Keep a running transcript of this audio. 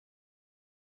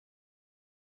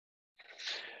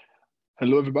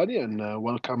Hello, everybody, and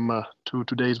welcome to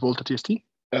today's Volta TST.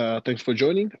 Thanks for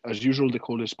joining. As usual, the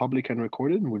call is public and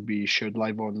recorded and will be shared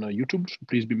live on YouTube. So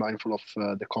please be mindful of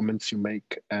the comments you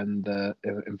make and the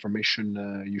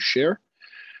information you share.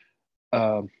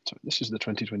 So this is the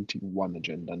 2021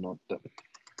 agenda, not the...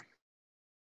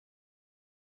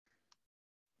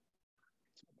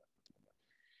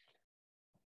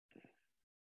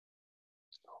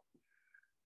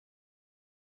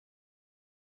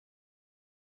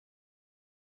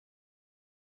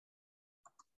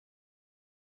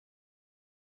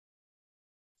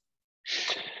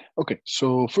 Okay,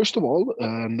 so first of all,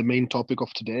 the main topic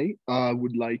of today, I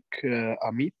would like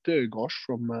Amit Ghosh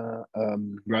from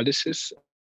Radisys,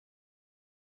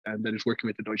 and that is working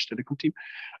with the Deutsche Telekom team,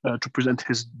 to present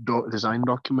his design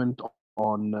document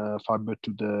on fiber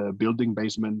to the building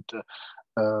basement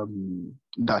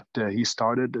that he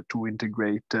started to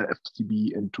integrate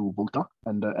FTTB into Voltha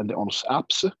and the ONOS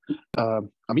apps.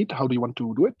 Amit, how do you want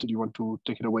to do it? Do you want to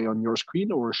take it away on your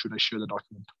screen, or should I share the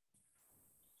document?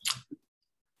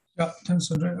 Yeah, thanks,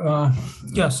 Andre.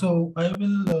 Yeah, so I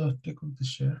will take on the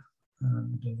share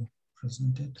and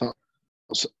present it.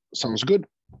 Sounds good.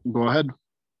 Go ahead.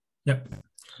 Yep.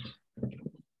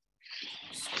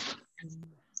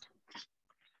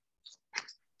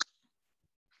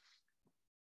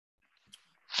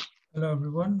 Hello,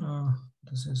 everyone.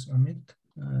 This is Amit,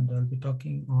 and I'll be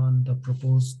talking on the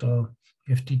proposed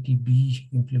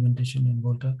FTTB implementation in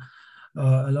Volta.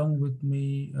 Along with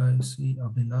me, I see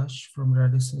Abhilash from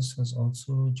Radisys has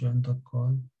also joined the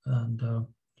call, and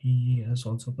he has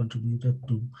also contributed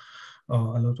to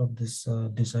a lot of this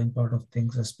design part of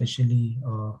things, especially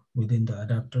within the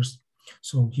adapters.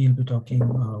 So he'll be talking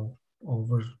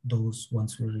over those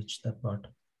once we reach that part.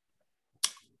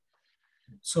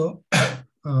 So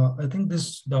I think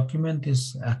this document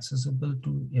is accessible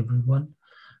to everyone.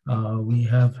 We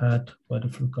have had quite a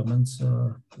few comments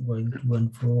going to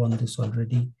and fro on this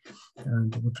already,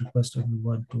 and would request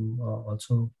everyone to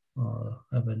also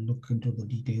have a look into the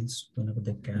details whenever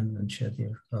they can and share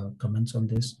their comments on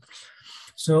this.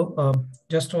 So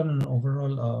just on an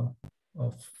overall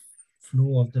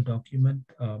flow of the document,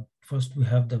 first we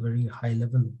have the very high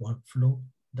level workflow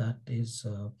that is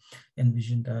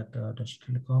envisioned at Deutsche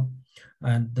Telekom.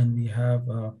 And then we have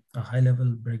a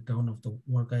high-level breakdown of the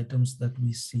work items that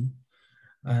we see.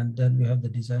 And then we have the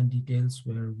design details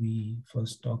where we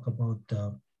first talk about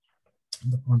the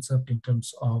concept in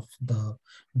terms of the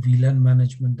VLAN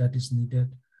management that is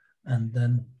needed. And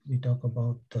then we talk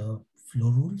about the flow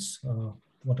rules.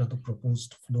 What are the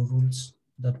proposed flow rules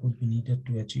that would be needed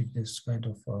to achieve this kind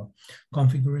of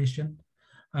configuration?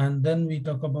 And then we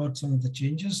talk about some of the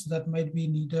changes that might be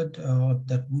needed,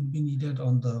 that would be needed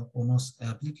on the ONOS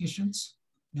applications.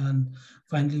 And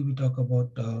finally, we talk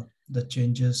about the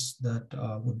changes that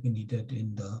would be needed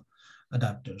in the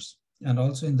adapters. And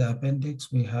also in the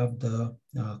appendix, we have the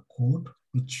code,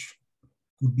 which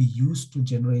could be used to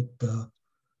generate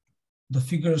the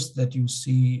figures that you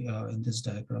see in this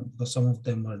diagram, because some of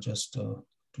them are just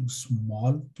too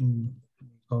small to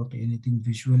make out anything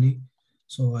visually.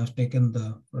 So I've taken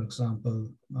for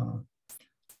example,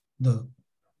 the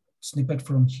snippet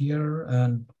from here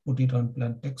and put it on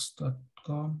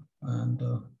plantext.com, and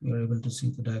you're able to see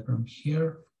the diagram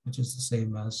here, which is the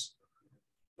same as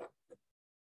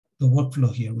the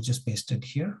workflow here, which is pasted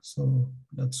here. So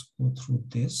let's go through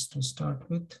this to start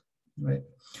with, right?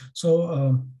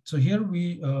 So so here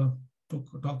we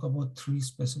talk about three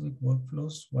specific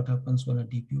workflows: what happens when a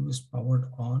DPU is powered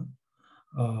on,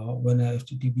 when a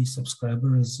FTTB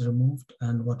subscriber is removed,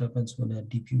 and what happens when a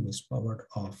DPU is powered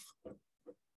off.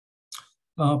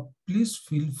 Please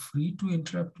feel free to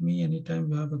interrupt me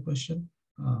anytime you have a question,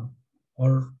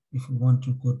 or if you want,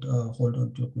 you could hold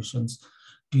on to your questions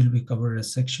till we cover a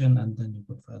section, and then you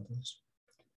could file those.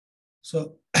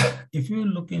 So if you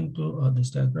look into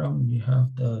this diagram, we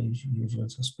have the usual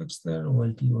suspects there: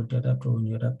 OLT, OLT adapter,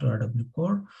 ONU adapter, RW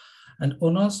core, and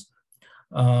ONOS.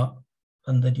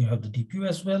 And then you have the DPU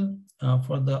as well.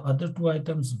 For the other two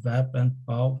items, VAP and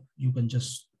POW, you can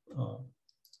just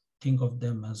think of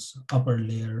them as upper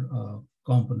layer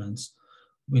components,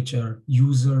 which are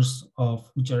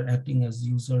acting as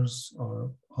users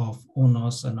of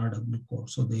ONOS and RW core.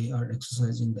 So they are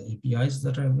exercising the APIs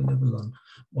that are available on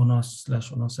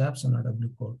ONOS/ONOS apps and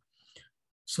RW core.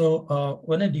 So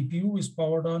when a DPU is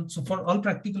powered on, so for all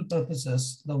practical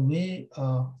purposes, the way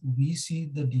we see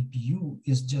the DPU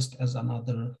is just as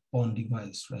another PON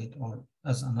device, right? Or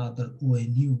as another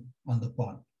ONU on the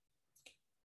PON.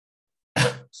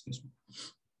 Excuse me.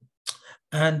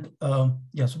 And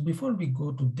yeah, so before we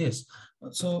go to this,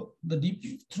 so the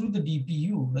DPU, through the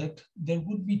DPU, right, there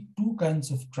would be two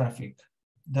kinds of traffic.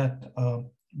 that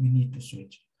we need to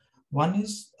switch. One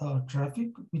is traffic,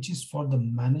 which is for the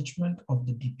management of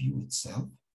the DPU itself.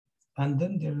 And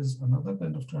then there is another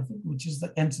kind of traffic, which is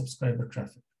the end subscriber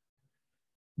traffic.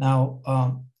 Now,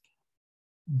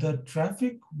 the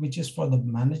traffic, which is for the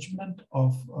management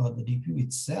of the DPU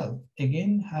itself,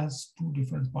 again has two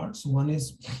different parts. One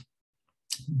is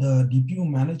the DPU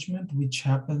management, which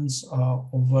happens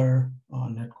over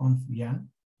netconf WAN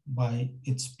by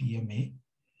its PMA,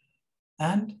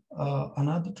 and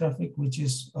another traffic which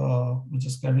is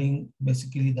carrying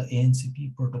basically the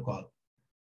ANCP protocol.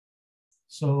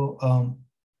 So,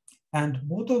 and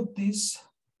both of these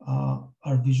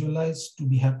are visualized to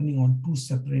be happening on two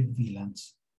separate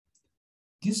VLANs.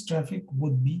 This traffic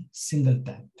would be single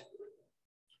tagged,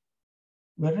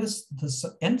 whereas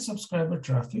the end subscriber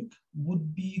traffic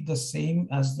would be the same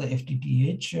as the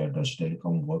FTTH Deutsche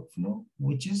Telekom workflow,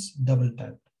 which is double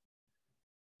tagged.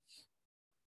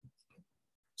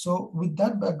 So with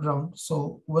that background,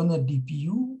 so when a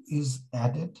DPU is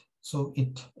added, so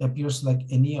it appears like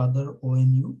any other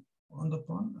ONU on the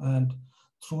PON, and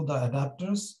through the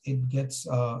adapters, it gets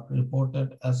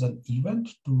reported as an event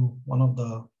to one of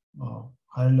the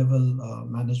higher level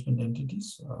management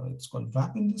entities. It's called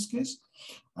VAP in this case.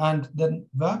 And then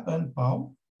VAP and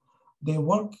POW, they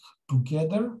work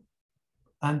together,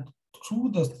 and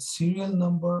through the serial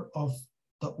number of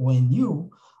the ONU,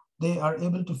 they are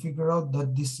able to figure out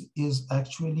that this is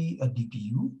actually a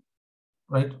DPU,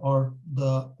 right? Or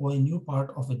the ONU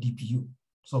part of a DPU.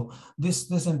 So this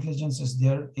intelligence is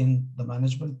there in the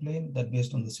management plane, that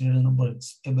based on the serial number,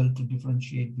 it's able to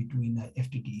differentiate between a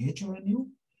FTTH ONU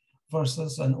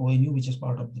versus an ONU, which is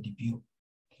part of the DPU.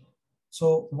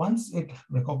 So once it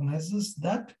recognizes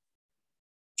that,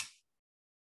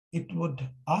 it would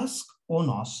ask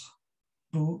ONOS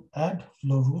to add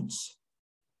flow rules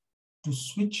to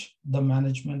switch the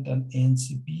management and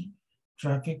ANCP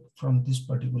traffic from this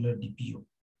particular DPU.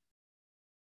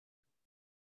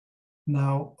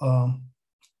 Now,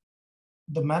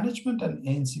 the management and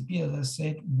ANCP, as I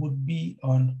said, would be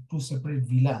on two separate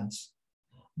VLANs,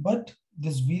 but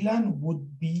this VLAN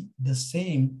would be the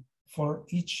same for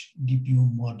each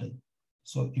DPU model.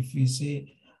 So if we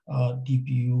say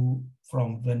DPU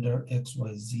from vendor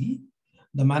XYZ,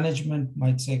 the management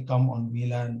might say come on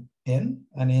VLAN 10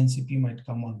 and ANCP might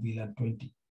come on VLAN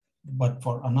 20. But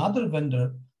for another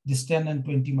vendor, this 10 and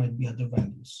 20 might be other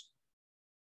values.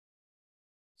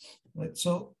 Right.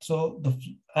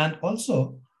 And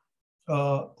also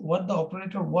what the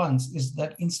operator wants is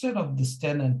that instead of this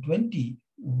 10 and 20,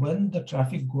 when the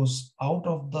traffic goes out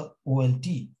of the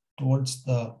OLT towards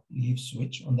the leaf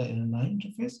switch on the NNI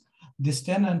interface, this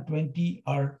 10 and 20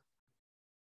 are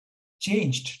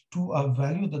changed to a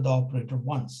value that the operator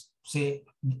wants. Say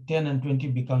 10 and 20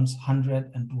 becomes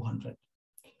 100 and 200.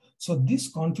 So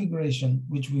this configuration,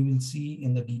 which we will see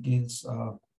in the details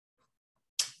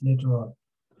later on,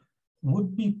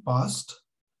 would be passed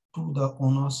to the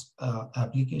ONOS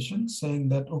application, saying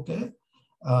that, okay,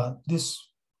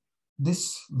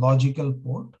 this logical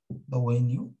port, the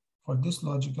ONU, for this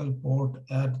logical port,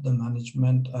 add the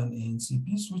management and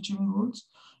ANCP switching rules.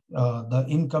 The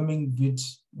incoming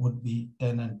bits would be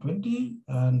 10 and 20,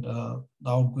 and the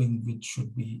outgoing bits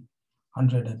should be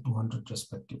 100 and 200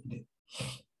 respectively.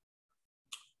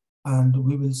 And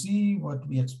we will see what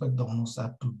we expect the ONOS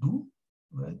app to do,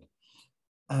 right?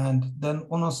 And then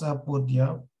ONOS app would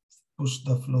push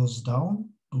the flows down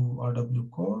to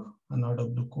RW core, and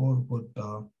RW core would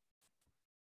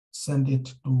send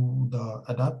it to the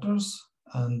adapters,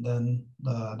 and then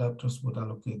the adapters would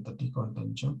allocate the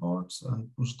T-content jump ports and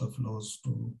push the flows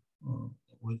to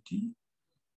OIT.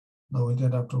 The OIT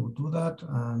adapter would do that,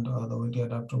 and the OIT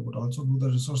adapter would also do the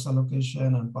resource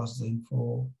allocation and pass the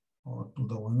info to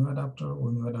the ONU adapter.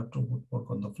 ONU adapter would work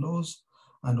on the flows,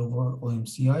 and over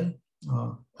OMCI,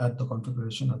 at the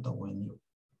configuration at the ONU.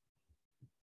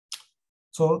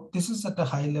 So this is at a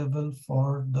high level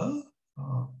for the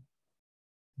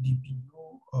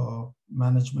DPU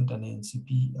management and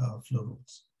ANCP flow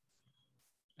rules.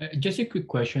 Just a quick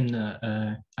question,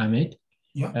 Amit.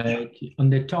 Yeah. On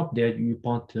the top there, you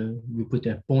put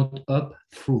a point up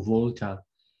through Voltha.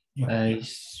 Yeah.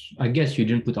 I guess you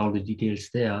didn't put all the details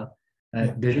there.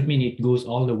 Does it mean it goes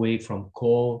all the way from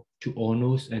core to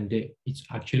ONOS, and it's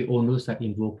actually ONOS that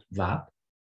invoked VAP?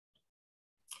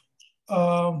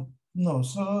 No,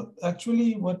 so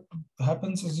actually what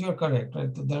happens is you're correct, right?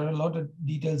 There are a lot of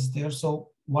details there.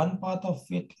 So one part of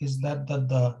it is that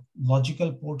the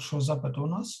logical port shows up at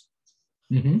ONOS,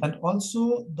 and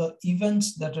also the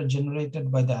events that are generated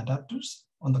by the adapters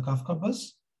on the Kafka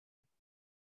bus.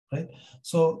 right?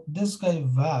 So this guy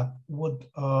VAP would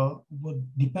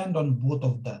depend on both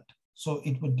of that. So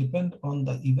it would depend on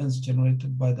the events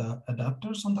generated by the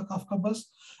adapters on the Kafka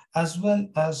bus, as well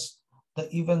as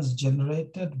the events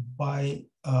generated by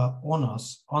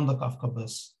ONOS on the Kafka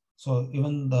bus. So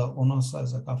even the ONOS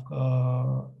as a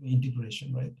Kafka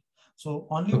integration, right? So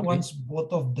only once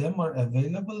both of them are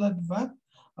available at VAP,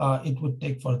 it would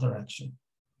take further action.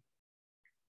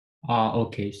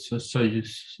 Okay. So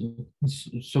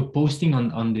posting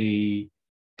on the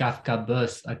Kafka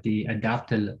bus at the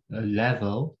adapter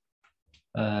level,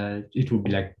 it would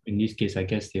be like, in this case, I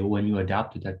guess the ONU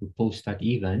adapter that will post that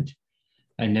event,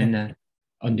 and then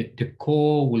on the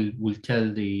core will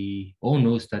tell the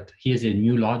owners that here's a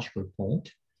new logical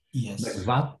point. Yes.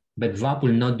 But VAP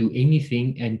will not do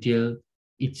anything until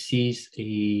it sees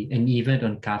an event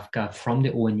on Kafka from the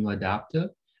ONU adapter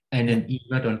and an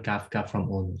event on Kafka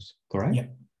from owners, correct? Yeah.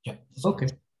 Yeah. Okay.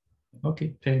 Right.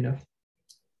 Okay, fair enough.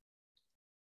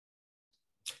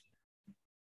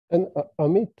 And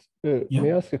Amit, Yeah.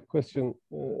 may I ask a question?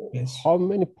 Yes. How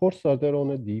many ports are there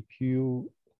on a DPU?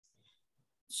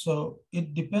 So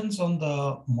it depends on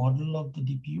the model of the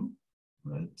DPU,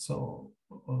 right? So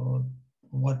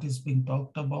what is being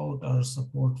talked about are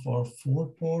support for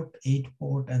 4-port,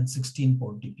 8-port, and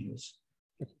 16-port DPUs.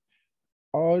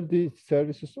 Are the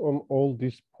services on all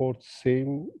these ports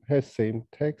has same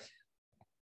text?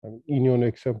 And in your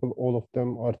example, all of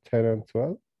them are 10 and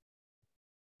 12?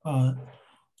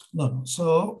 No,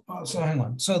 so hang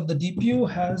on. So the DPU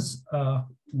has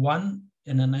one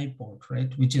NNI port,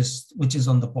 right, which is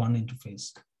on the PON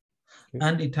interface,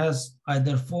 and it has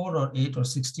either 4 or 8 or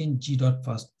 16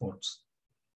 G.fast ports.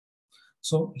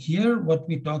 So here, what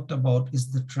we talked about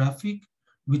is the traffic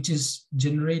which is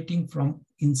generating from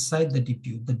inside the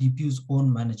DPU's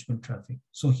own management traffic.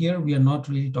 So here we are not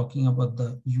really talking about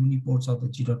the uni ports or the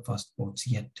G.fast ports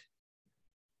yet.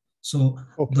 So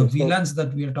the VLANs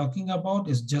that we are talking about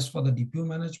is just for the DPU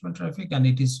management traffic, and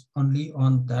it is only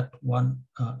on that one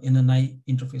NNI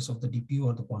interface of the DPU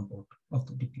or the PON port of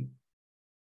the DPU.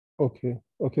 Okay,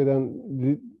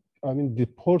 then the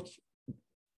port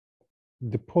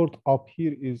up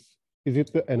here is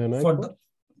it the NNI port?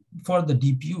 For the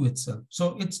DPU itself.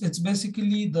 So it's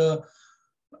basically the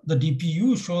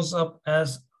DPU shows up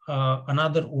as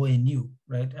another ONU,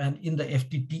 right? And in the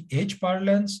FTTH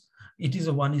parlance, it is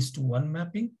a 1:1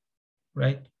 mapping,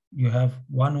 right? You have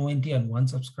one ONT and one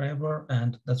subscriber,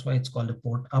 and that's why it's called a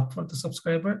port up for the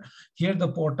subscriber. Here, the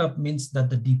port up means that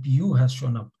the DPU has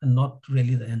shown up and not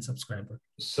really the end subscriber.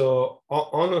 So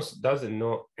ONOS doesn't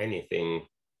know anything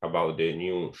about the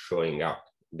new showing up.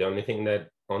 The only thing that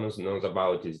ONOS knows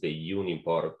about is the uni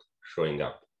port showing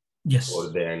up. Yes. Or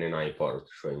the NNI port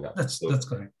showing up. That's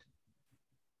correct.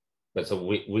 But so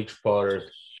which port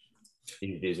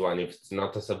is this one? If it's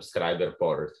not a subscriber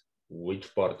port,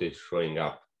 which port is showing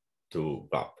up to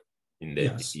VAP in the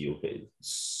DPU phase?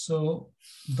 So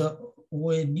the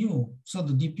ONU, so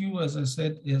the DPU, as I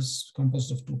said, is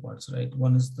composed of two parts, right?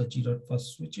 One is the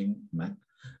G.fast switching MAC,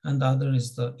 and the other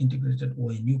is the integrated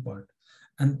ONU part.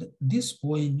 And this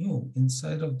ONU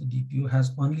inside of the DPU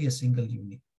has only a single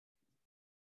uni.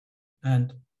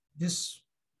 And this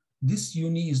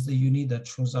uni is the uni that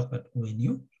shows up at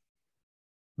ONU,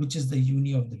 which is the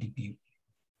uni of the DPU,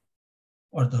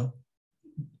 or the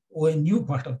ONU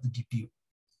part of the DPU.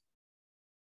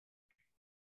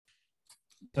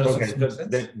 Okay, so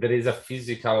there is a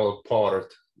physical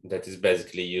port that is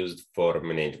basically used for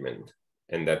management,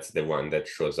 and that's the one that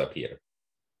shows up here.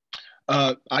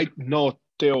 I know,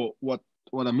 Theo, what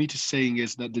Amit is saying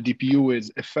is that the DPU is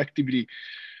effectively,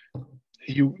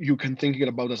 you can think it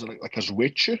about as like a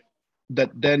switch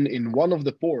that then in one of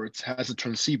the ports has a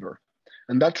transceiver.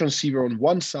 And that transceiver on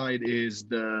one side is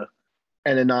the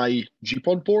NNI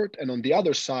GPON port, and on the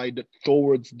other side,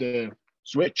 towards the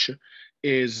switch,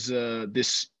 is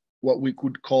this, what we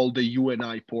could call the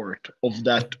UNI port of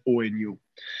that ONU.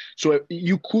 So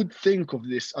you could think of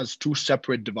this as two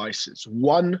separate devices.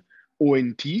 One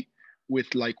ONT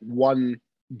with like one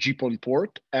GPON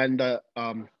port and a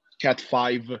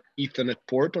Cat5 Ethernet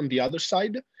port on the other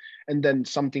side, and then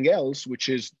something else, which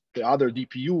is the other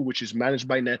DPU, which is managed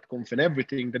by netconf and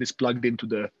everything, that is plugged into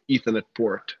the Ethernet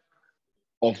port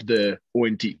of the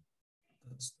ONT.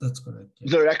 That's correct.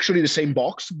 Yeah. They're actually the same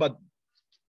box, but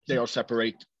they are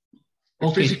separate.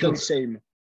 Okay, Physical same.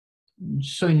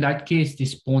 So in that case,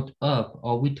 this port up,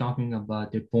 are we talking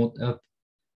about the port up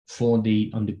for on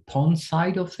the PON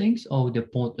side of things, or the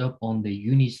port up on the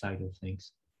uni side of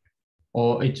things?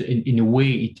 Or it's in a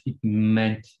way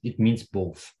it means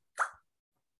both?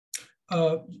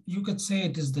 You could say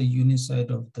it is the uni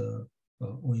side of the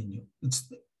ONU.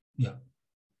 Yeah.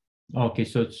 Okay,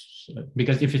 so it's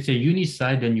because if it's a uni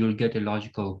side, then you'll get a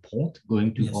logical port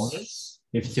going to all. Yes.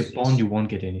 If it's a pond, you won't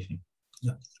get anything.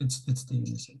 Yeah, it's the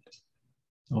uni side.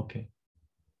 Okay.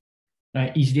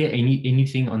 Is there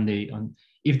anything on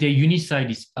if the uni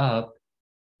side is up,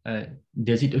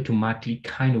 does it automatically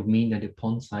kind of mean that the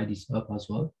pond side is up as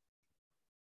well?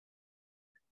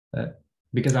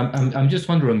 Because I'm just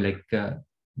wondering, like,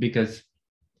 because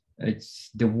it's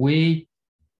the way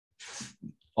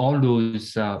all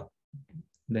those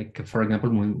like, for example,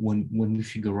 when we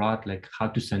figure out like how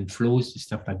to send flows,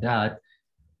 stuff like that,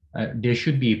 there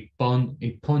should be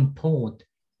a pond port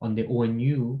on the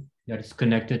ONU that is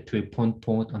connected to a pond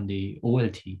port on the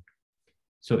OLT.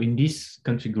 So in this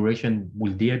configuration,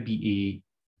 will there be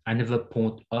another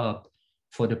port up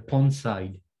for the pond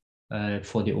side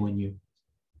for the ONU?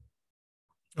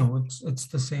 No, it's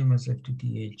the same as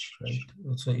FTTH,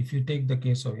 right? So if you take the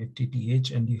case of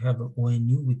FTTH and you have an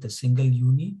ONU with a single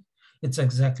uni, it's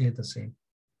exactly the same.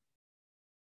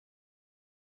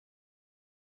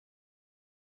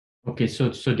 Okay, so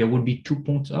there would be 2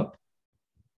 ports up?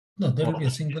 No, there will be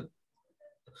a single.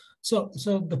 So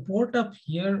the port up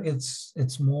here,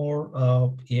 it's more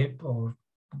AP or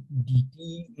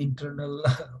DT, internal,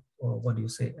 or what do you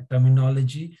say,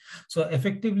 terminology. So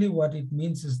effectively what it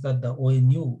means is that the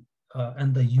ONU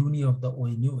and the uni of the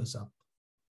ONU is up,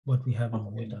 what we have in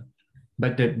Voltha.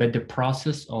 But the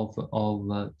process of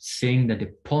saying that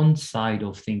the pond side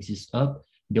of things is up,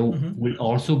 there will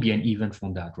also be an event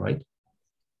from that, right?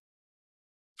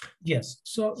 Yes.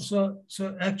 So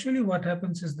actually what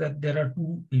happens is that there are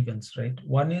 2 events, right?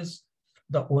 One is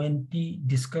the ONT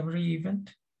discovery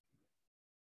event,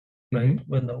 right?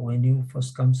 When the ONU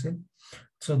first comes in.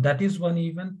 So that is one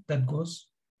event that goes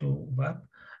to WAP.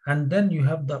 And then you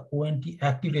have the ONT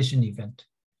activation event,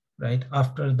 right?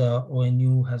 After the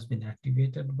ONU has been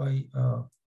activated by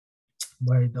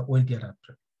the OLT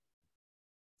adapter,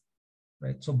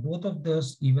 right? So both of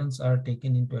those events are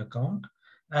taken into account,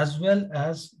 as well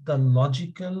as the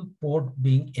logical port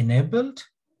being enabled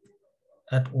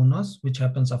at ONUS, which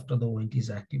happens after the ONT is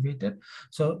activated.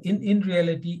 So in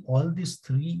reality, all these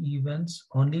 3 events,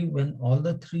 only when all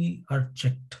the 3 are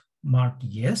checked, marked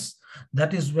yes,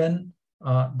 that is when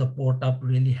the port up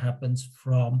really happens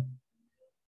from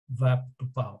WAP to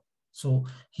POW. So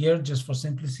here, just for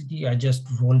simplicity, I just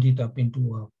rolled it up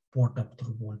into a port up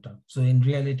through Voltha. So in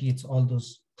reality, it's all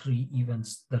those 3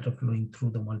 events that are flowing through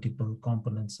the multiple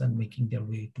components and making their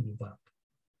way to WAP.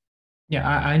 Yeah,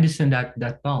 I understand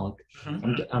that part.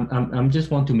 I'm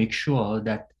just want to make sure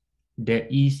that there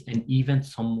is an event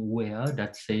somewhere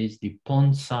that says the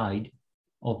pond side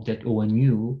of that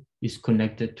ONU is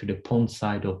connected to the pond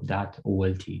side of that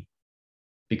OLT,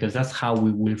 because that's how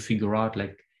we will figure out,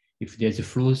 like, if there's a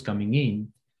flows coming in,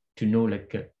 to know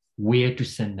like where to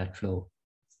send that flow.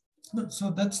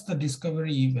 So that's the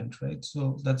discovery event, right?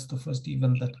 So that's the first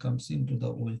event that comes into the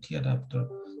OLT adapter,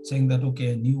 saying that,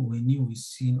 okay, a new ONU is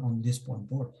seen on this pond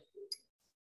port.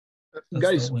 That's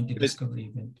guys, the ONT discovery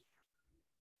event.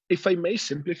 If I may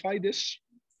simplify this,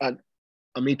 and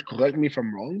Amit, correct me if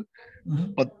I'm wrong,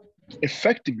 but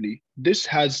effectively, this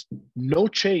has no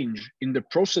change in the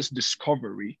process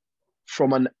discovery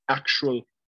from an actual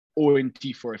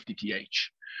ONT for FTTH.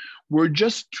 We're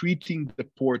just treating the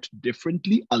port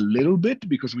differently a little bit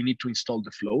because we need to install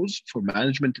the flows for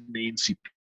management in the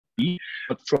ANCP.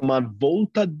 But from a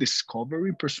Voltha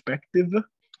discovery perspective,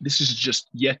 this is just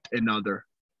yet another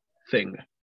thing.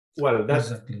 Well,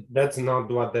 that's not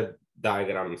what the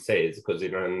diagram says, because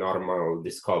in a normal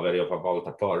discovery of a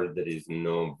Voltha port, there is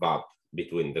no VAP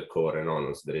between the core and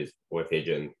ONUS. There is OF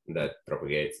agent that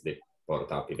propagates the port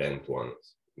up event to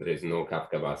ONUS. There is no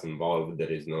Kafka bus involved.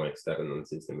 There is no external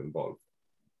system involved.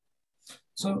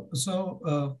 So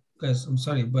guys, I'm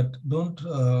sorry, but don't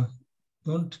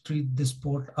treat this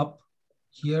port up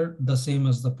here the same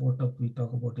as the port up we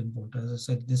talk about in Voltha. As I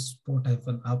said, this port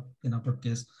 -up in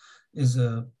uppercase is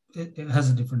it has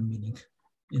a different meaning.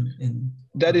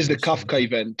 That is the Kafka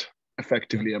event,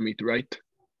 effectively, Amit, right?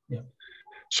 Yeah.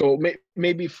 So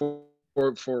maybe for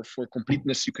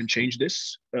completeness, you can change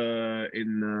this to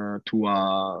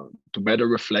better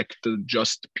reflect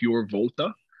just pure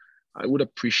Voltha. I would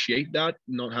appreciate that,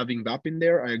 not having VAP in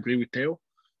there. I agree with Theo.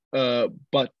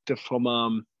 But from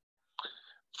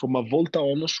a Voltha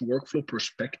ONUS workflow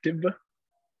perspective,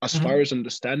 as far as I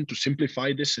understand, to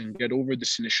simplify this and get over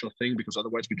this initial thing, because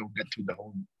otherwise we don't get to the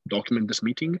whole document this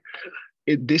meeting,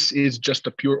 this is just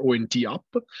a pure ONT up.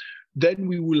 then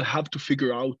we will have to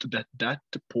figure out that that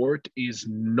port is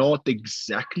not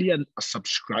exactly a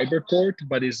subscriber port,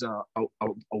 but is a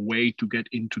way to get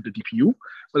into the DPU.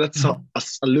 But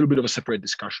that's a little bit of a separate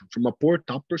discussion. From a port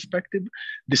up perspective,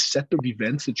 the set of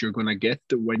events that you're going to get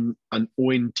when an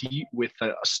ONT with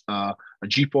a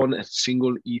GPON, a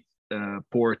single ETH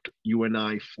port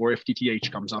UNI for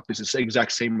FTTH comes up is the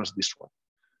exact same as this one.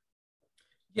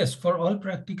 Yes, for all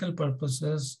practical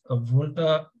purposes,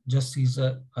 Voltha just sees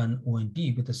an ONT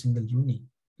with a single UNI.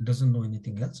 It doesn't know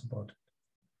anything else about it.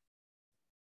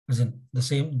 As in the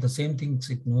same things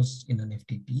it knows in an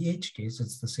FTTH case,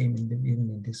 it's the same even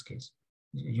in this case.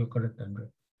 You're correct, Andre.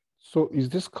 So is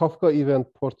this Kafka event,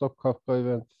 port up Kafka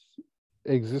event,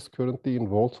 exists currently in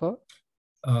Voltha?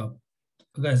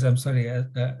 Guys, I'm sorry,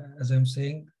 as I'm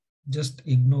saying, just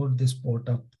ignore this port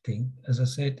up thing. As I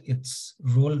said, it's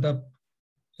rolled up.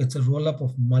 It's a roll-up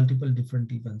of multiple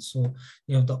different events. So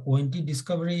you have the ONT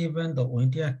discovery event, the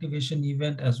ONT activation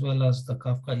event, as well as the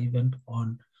Kafka event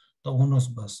on the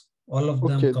ONOS bus. All of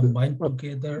them combined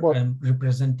together and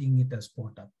representing it as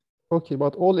port up. Okay,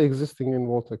 but all existing in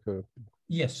Voltha currently.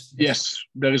 Yes. Yes,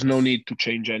 there is no need to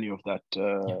change any of that,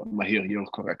 Mahir, you're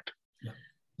correct. Yeah,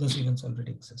 those events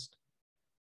already exist.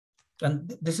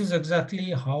 And this is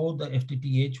exactly how the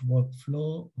FTTH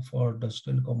workflow for Dutch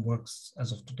Telecom works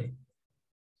as of today.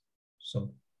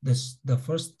 So the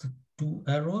first two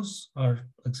arrows are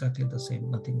exactly the same.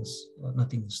 Nothing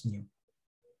is new.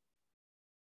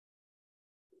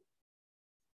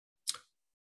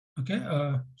 Okay,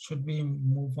 should we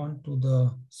move on to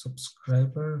the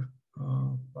subscriber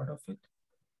part of it?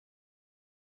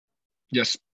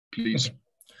 Yes, please. Okay.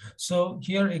 So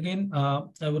here again,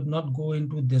 I would not go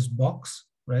into this box,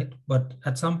 right? But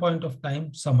at some point of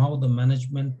time, somehow the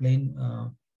management plane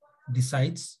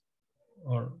decides,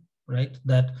 or right,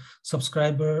 that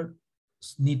subscribers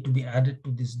need to be added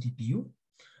to this DPU,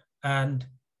 and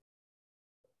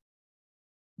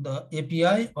the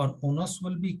API on ONOS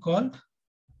will be called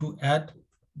to add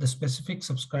the specific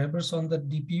subscribers on the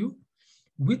DPU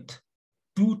with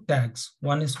two tags.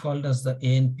 One is called as the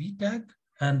ANP tag,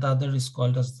 and the other is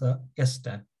called as the S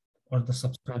tag, or the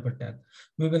subscriber tag.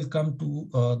 We will come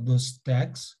to those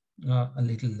tags a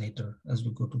little later as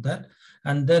we go to that.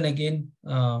 And then again,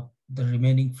 the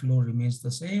remaining flow remains the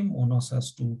same. ONOS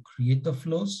has to create the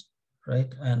flows,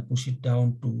 right, and push it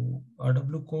down to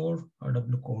RW core.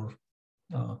 RW core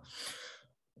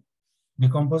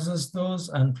decomposes those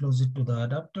and flows it to the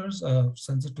adapters,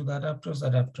 sends it to the adapters.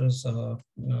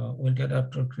 ONT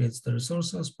adapter creates the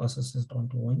resources, passes it on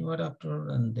to ONU adapter,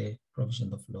 and they provision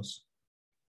the flows.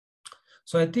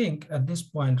 So I think at this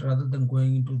point, rather than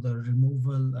going into the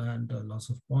removal and loss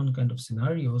of pawn kind of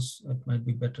scenarios, it might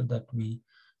be better that we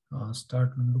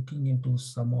start looking into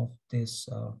some of these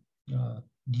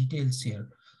details here.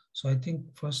 So I think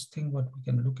first thing what we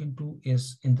can look into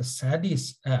is in the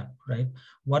SADIS app, right?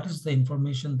 What is the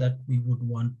information that we would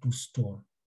want to store?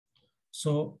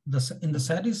 So in the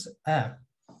SADIS app,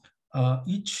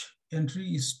 each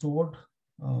entry is stored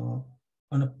on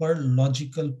a per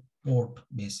logical port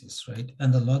basis, right?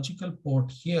 And the logical port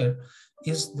here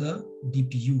is the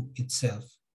DPU itself,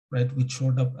 right? Which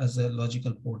showed up as a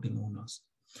logical port in ONOS.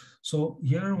 So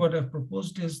here what I've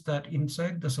proposed is that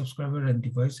inside the subscriber and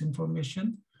device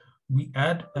information, we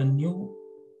add a new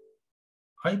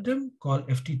item called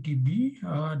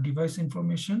FTTB device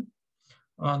information.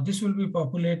 This will be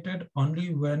populated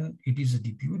only when it is a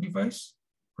DPU device,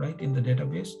 right, in the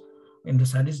database, in the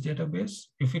SADIS database.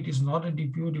 If it is not a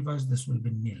DPU device, this will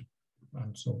be nil.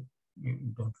 And so you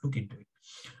don't look into it.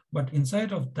 But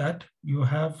inside of that, you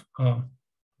have 4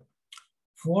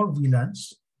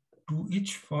 VLANs, 2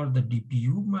 each for the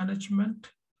DPU management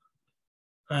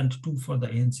and 2 for the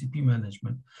ANCP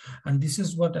management. And this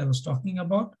is what I was talking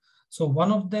about. So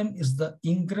one of them is the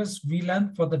ingress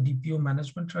VLAN for the DPU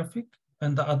management traffic,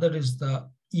 and the other is the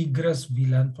egress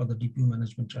VLAN for the DPU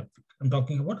management traffic. I'm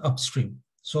talking about upstream.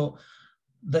 So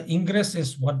the ingress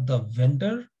is what the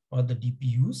vendor or the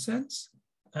DPU sends,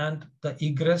 and the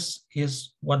egress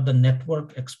is what the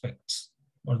network expects,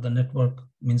 or the network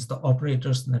means the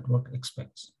operator's network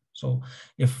expects. So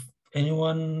if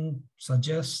anyone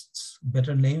suggests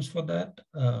better names for that,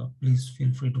 please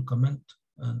feel free to comment,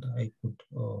 and I could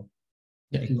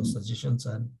take those suggestions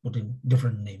and put in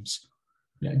different names.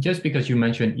 Yeah, just because you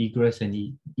mentioned ingress and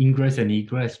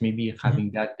egress, maybe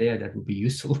having that there, that would be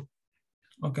useful.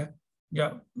 Okay.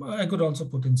 Yeah, I could also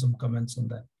put in some comments on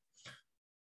that.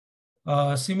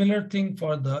 Similar thing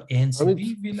for the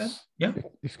ANCP VLAN. Yeah.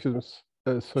 Excuse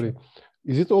me. Sorry.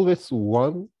 Is it always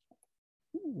one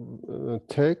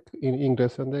tag in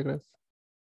ingress and egress?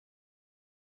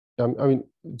 I mean,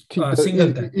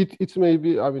 single tag. It may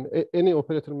be, I mean, any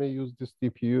operator may use this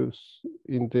DPUs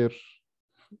in their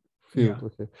field. Yeah.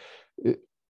 Okay.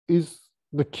 Is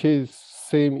the case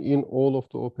same in all of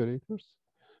the operators?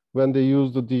 When they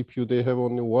use the DPU, they have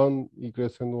only one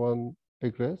egress and one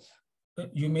egress?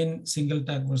 You mean single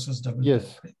tag versus double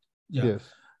yes. tag? Right? Yeah. Yes.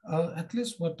 At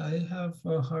least what I have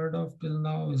heard of till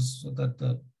now is that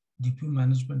the DPU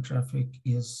management traffic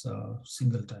is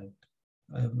single tag.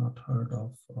 I have not heard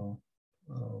of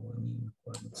any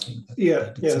requirement saying that.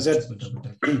 Yeah,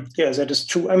 that is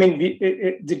true. I mean,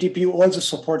 the DPU also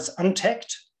supports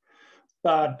untagged,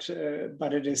 but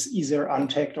it is either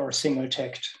untagged or single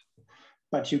tagged.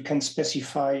 But you can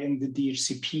specify in the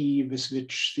DHCP with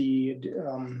which in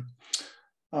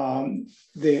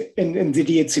the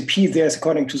DHCP, there's,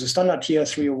 according to the standard here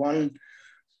 301,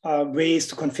 ways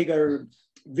to configure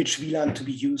which VLAN to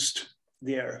be used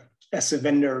there as a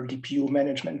vendor DPU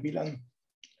management VLAN.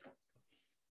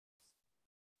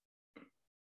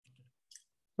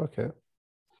 Okay.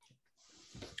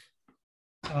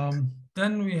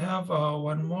 Then we have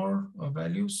one more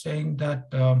value saying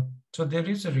that, so there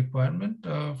is a requirement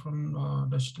from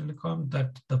Deutsche Telekom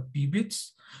that the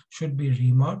p-bits should be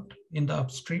remarked in the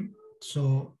upstream.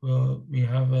 So we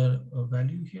have a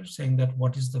value here saying that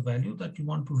what is the value that you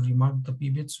want to remark the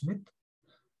p-bits with.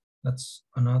 That's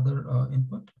another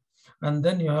input. And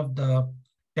then you have the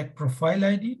tech profile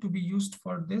ID to be used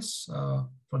for this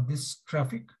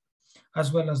traffic,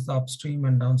 as well as the upstream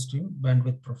and downstream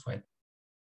bandwidth profile.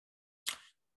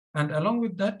 And along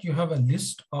with that, you have a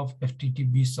list of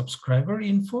FTTB subscriber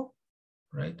info,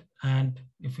 right? And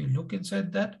if you look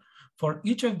inside that, for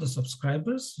each of the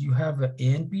subscribers, you have an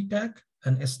ANP tag,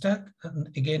 an S tag, and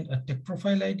again, a tech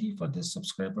profile ID for this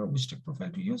subscriber, which tech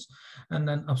profile to use, and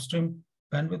then upstream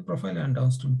bandwidth profile and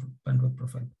downstream bandwidth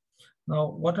profile. Now,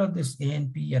 what are this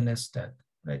ANP and S tag,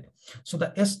 right? So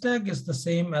the S tag is the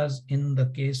same as in the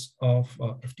case of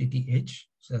FTTH,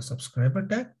 so a subscriber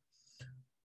tag.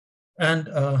 And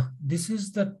this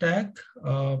is the tag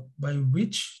by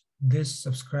which this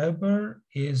subscriber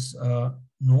is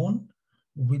known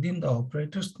within the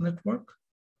operator's network,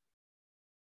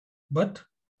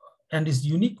 and is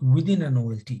unique within an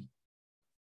OLT.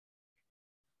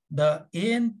 The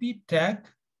ANP tag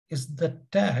is the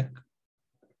tag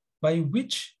by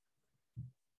which,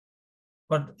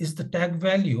 or is the tag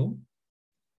value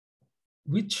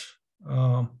which,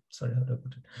 sorry, how do I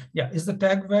put it? Yeah, is the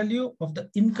tag value of the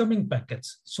incoming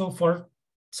packets. So for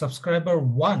subscriber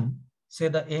 1, say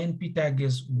the ANP tag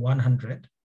is 100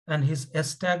 and his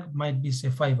S tag might be say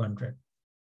 500.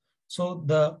 So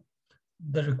the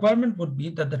requirement would be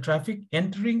that the traffic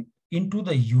entering into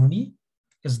the UNI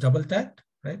is double tagged,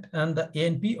 right? And the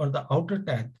ANP or the outer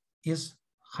tag is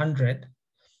 100.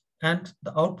 And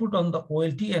the output on the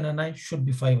OLT NNI should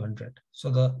be 500.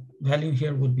 So the value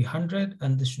here would be 100,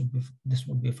 and this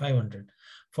would be 500.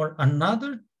 For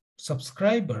another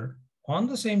subscriber on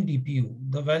the same DPU,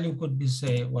 the value could be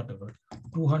say whatever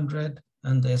 200,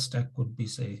 and the S tag could be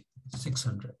say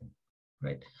 600,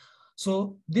 right?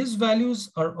 So these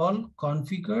values are all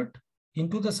configured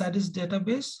into the SADIS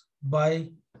database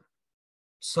by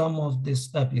some of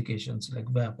these applications like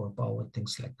WAP or Power,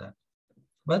 things like that.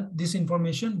 But this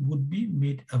information would be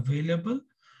made available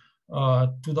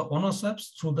to the ONOS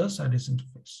apps through the SADIS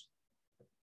interface.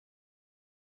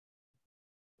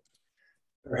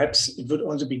 Perhaps it would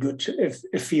also be good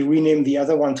if we rename the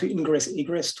other one to ingress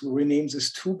egress, to rename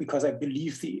this too, because I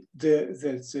believe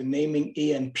the naming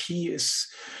ANP is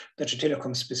Deutsche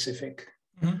Telekom specific.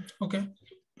 Mm-hmm. Okay.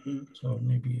 Mm-hmm. So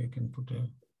maybe I can put a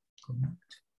comment.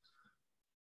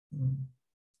 Mm.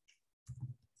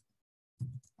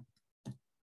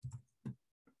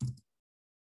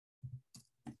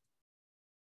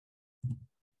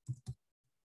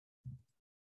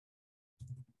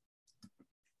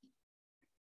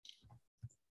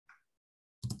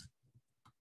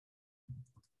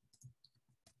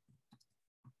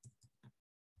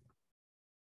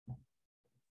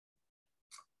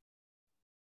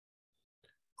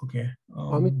 Okay.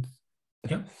 Amit,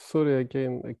 yeah. Sorry,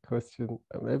 again, a question.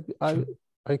 Maybe sure.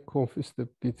 I confused a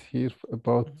bit here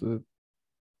about the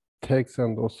tags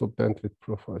and also bandwidth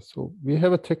profile. So we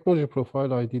have a technology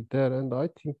profile ID there, and I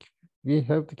think we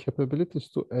have the capabilities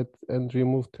to add and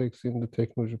remove tags in the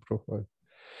technology profile.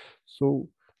 So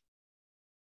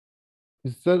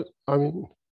is there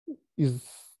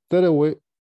a way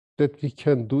that we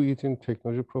can do it in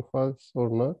technology profiles or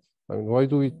not? I mean, why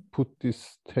do we put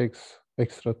these tags,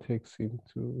 extra tags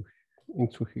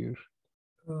into here?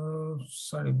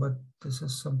 Sorry, but this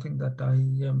is something that I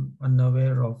am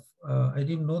unaware of. I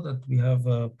didn't know that we have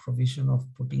a provision of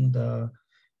putting the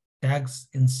tags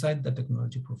inside the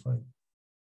technology profile.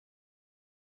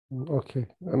 Okay,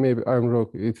 maybe I'm wrong.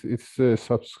 It's a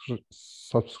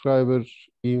subscriber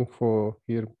info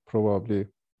here probably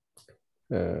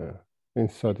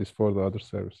inside is for the other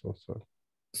service also.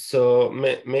 So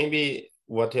maybe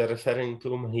what you're referring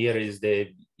to here is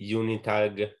the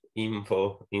unitag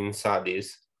info in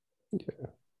SADIS. Yeah.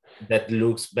 That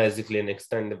looks basically an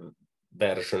extended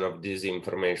version of this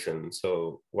information.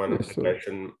 So one of the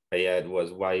questions I had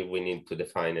was why we need to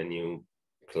define a new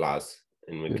class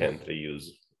and we can't reuse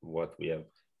what we have.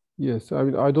 Yes, I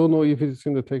mean, I don't know if it's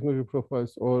in the technology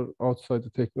profiles or outside the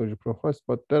technology profiles,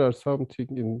 but there are something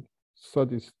in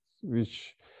studies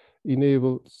which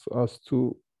enables us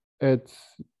to add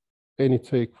any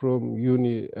take from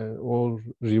uni or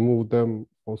remove them,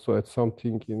 also add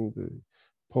something in the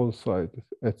poll side,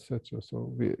 etc.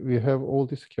 So we have all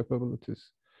these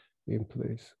capabilities in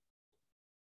place.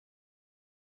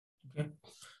 Okay,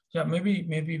 yeah,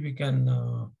 maybe we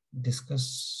can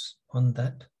discuss on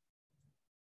that.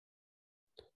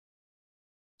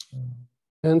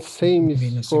 And same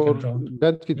is for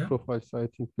bandwidth yeah. profiles. I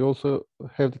think we also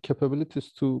have the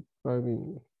capabilities to, I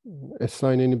mean,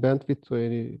 assign any bandwidth to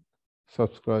any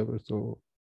subscriber. So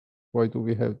why do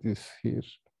we have this here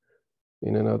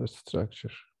in another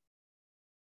structure?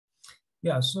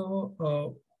 Yeah.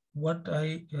 So what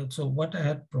I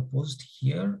had proposed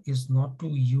here is not to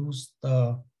use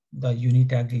the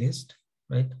unitag list,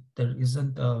 right? There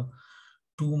isn't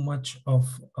too much of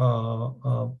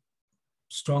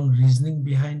strong reasoning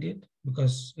behind it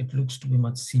because it looks to be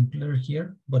much simpler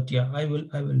here. But yeah, I will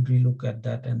relook at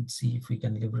that and see if we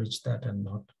can leverage that and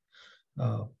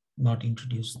not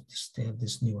introduce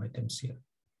this new items here.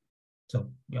 So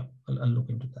yeah, I'll look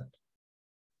into that.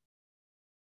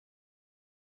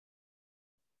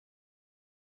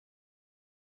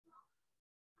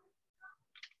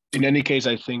 In any case,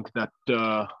 I think that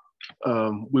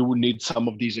we would need some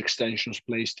of these extensions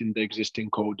placed in the existing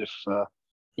code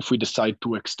if we decide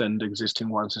to extend the existing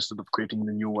ones instead of creating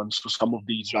the new ones. So some of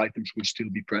these items will still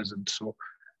be present. So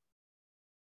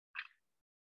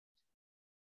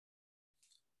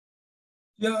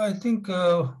yeah, I think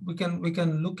we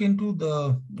can look into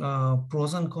the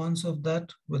pros and cons of that,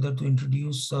 whether to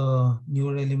introduce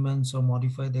newer elements or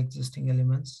modify the existing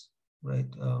elements,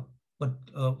 right? But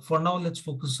for now, let's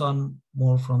focus on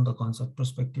more from the concept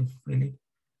perspective, really.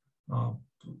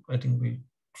 I think we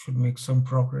should make some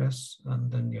progress and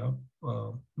then, yeah,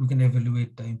 we can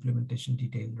evaluate the implementation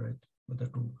detail, right? Whether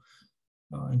to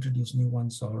introduce new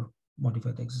ones or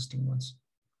modify the existing ones.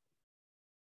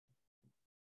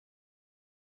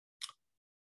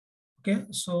 Okay,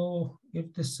 so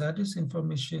if the SADIS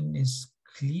information is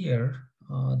clear,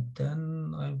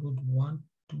 then I would want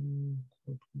to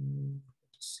go to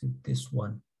see this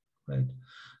one, right?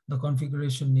 The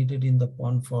configuration needed in the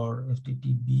PON for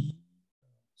FTTB.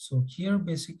 So here,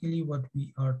 basically what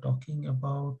we are talking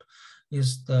about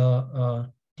is the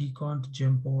tcont,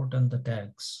 gemport, and the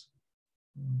tags.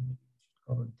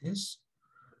 Cover this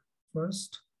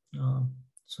first.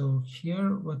 So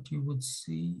here, what you would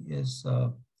see is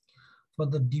for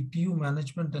the DPU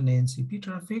management and ANCP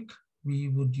traffic, we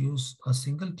would use a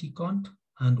single tcont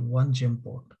and one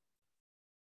gemport,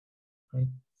 right,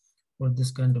 for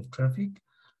this kind of traffic.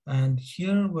 And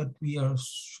here what we are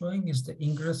showing is the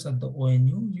ingress at the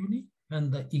ONU uni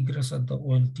and the egress at the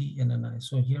OLT NNI.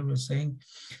 So here we're saying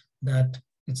that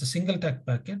it's a single tag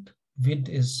packet. VID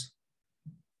is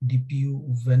DPU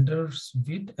vendor's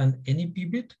VID and any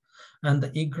PBit, and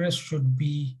the egress should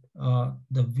be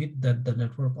the VID that the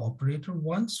network operator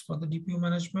wants for the DPU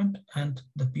management, and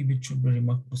the PBit should be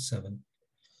remarked to 7.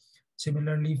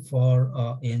 Similarly, for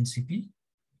ANCP,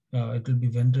 it will be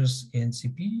vendor's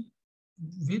ANCP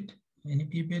VID, any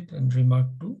PBit, and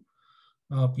remarked to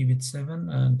PBit 7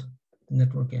 and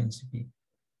network ANCP.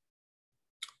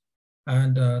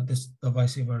 And the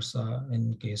vice versa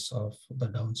in case of the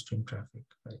downstream traffic,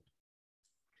 right?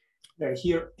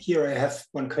 Here I have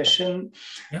one question.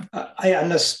 Yeah. I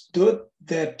understood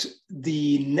that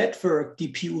the network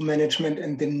DPU management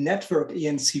and the network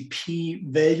ANCP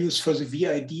values for the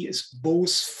VID is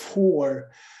both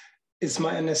 4. Is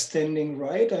my understanding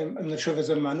right? I'm not sure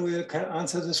whether Manuel can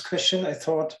answer this question. I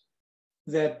thought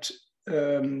that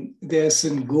there's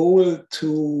a goal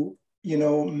to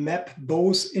map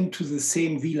both into the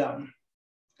same VLAN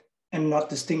and not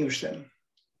distinguish them.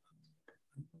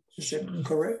 Is that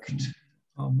correct?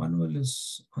 Manuel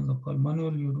is on the call.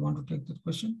 Manuel, you would want to take that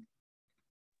question?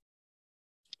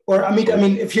 Or I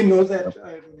mean, if you know that,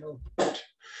 I don't know.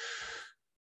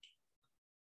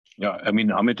 Yeah, I mean,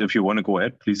 Amit, if you want to go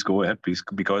ahead, please go ahead, please,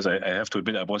 because I have to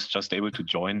admit I was just able to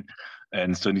join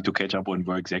and still need to catch up on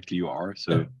where exactly you are.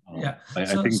 So I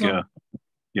think, yeah,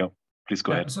 please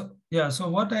go ahead. So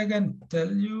what I can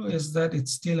tell you is that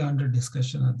it's still under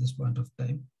discussion at this point of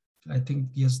time. I think,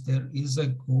 yes, there is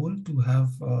a goal to have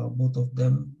both of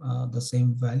them the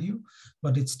same value,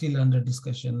 but it's still under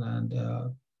discussion, and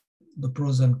the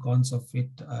pros and cons of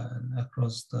it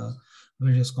across the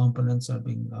various components are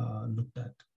being looked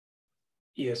at.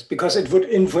 Yes, because it would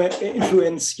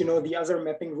influence, the other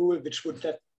mapping rule, which would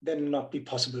then not be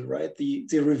possible, right?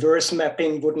 The reverse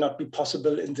mapping would not be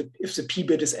possible if the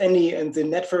p-bit is any, and the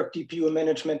network DPU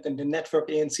management and the network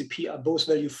ANCP are both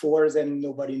value 4, then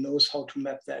nobody knows how to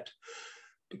map that.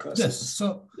 Because that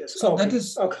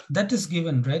is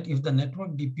given, right? If the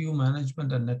network DPU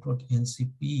management and network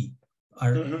NCP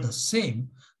are the same,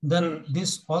 then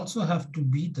this also have to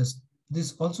be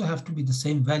the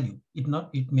same value. It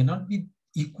may not be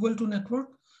equal to network,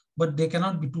 but they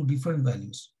cannot be two different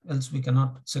values, else we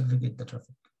cannot segregate the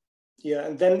traffic. Yeah,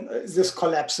 and then this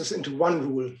collapses into one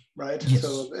rule, right? Yes,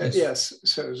 so yes.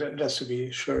 So that has to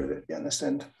be sure that we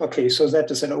understand. Okay, so that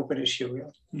is an open issue,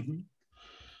 yeah.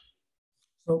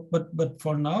 So, but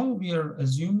for now, we are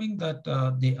assuming that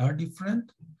they are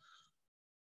different,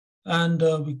 and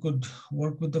we could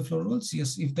work with the flow rules.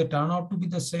 Yes, if they turn out to be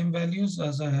the same values,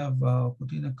 as I have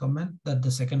put in a comment, that the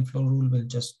second flow rule will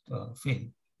just fail.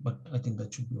 But I think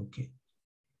that should be okay,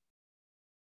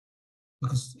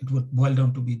 because it would boil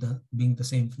down to being the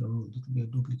same flow rule. It will be a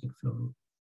duplicate flow rule.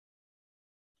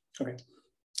 Okay.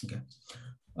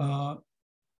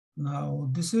 Now,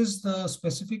 this is the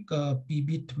specific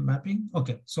p-bit mapping.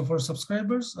 Okay, so for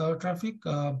subscribers traffic,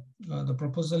 the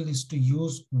proposal is to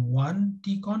use 1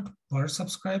 tcont per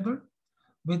subscriber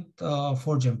with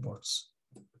 4 gem ports,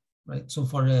 right? So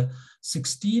for a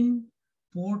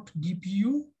 16-port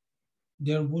DPU,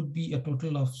 there would be a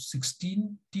total of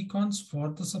 16 tcons for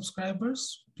the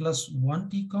subscribers, plus 1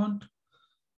 tcont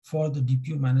for the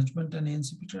DPU management and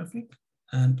ANCP traffic,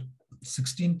 and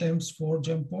 16 times 4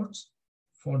 gem ports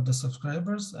for the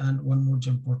subscribers, and 1 more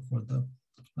gem port for the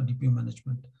DPU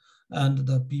management. And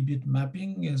the p-bit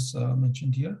mapping is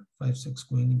mentioned here, 5.6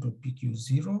 going into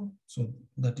PQ0, so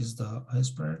that is the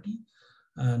highest priority,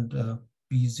 and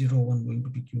P01 going to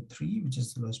PQ3, which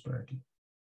is the lowest priority.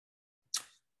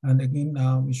 And again,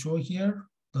 we show here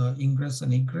the ingress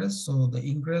and egress. So the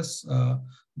ingress,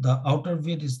 the outer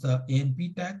vid is the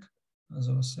ANP tag, as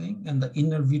I was saying, and the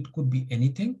inner vid could be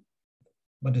anything,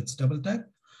 but it's double tag.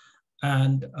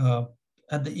 And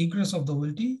at the egress of the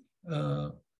Voltha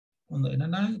on the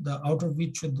NNI, the outer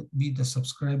vid should be the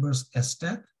subscriber's S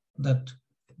tag that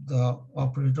the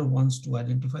operator wants to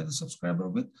identify the subscriber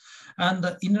with. And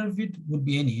the inner vid would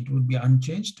be any, it would be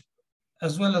unchanged,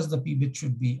 as well as the p-bit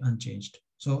should be unchanged.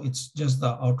 So it's just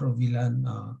the outer VLAN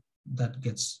that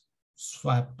gets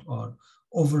swapped or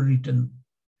overwritten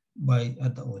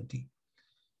at the Voltha.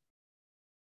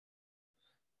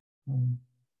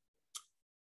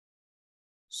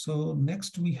 So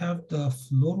next we have the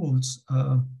flow rules.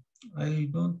 I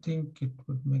don't think it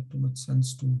would make too much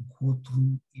sense to go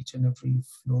through each and every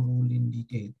flow rule in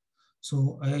detail.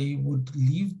 So I would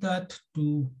leave that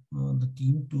to the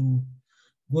team to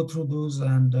go through those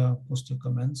and post your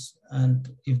comments.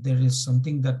 And if there is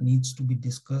something that needs to be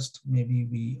discussed, maybe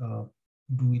we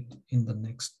do it in the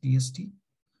next DST,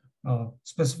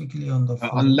 specifically on the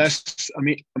unless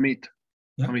Amit,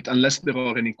 unless there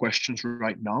are any questions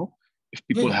right now. If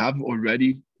people have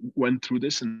already went through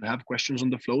this and have questions on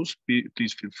the flows,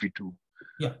 please feel free to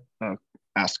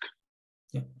ask.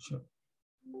 Yeah, sure.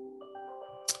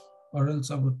 Or else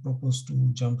I would propose to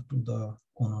jump to the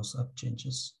ONOS app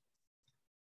changes.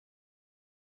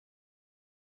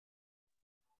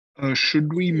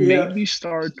 Should we maybe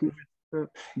start with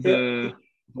the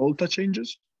Voltha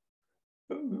changes?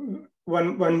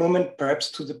 One moment,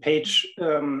 perhaps, to the page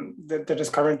that is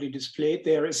currently displayed.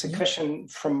 There is a question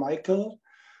from Michael,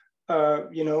 where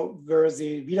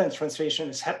the VLAN translation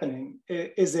is happening.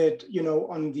 Is it,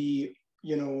 on the,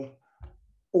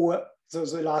 so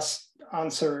the last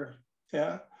answer,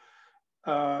 yeah?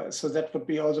 So that would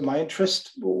be also my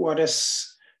interest.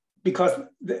 Because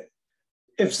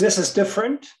if this is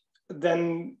different,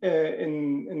 then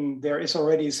there is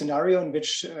already a scenario in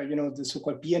which, the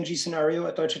so-called BNG scenario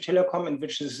at Deutsche Telekom, in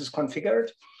which this is configured.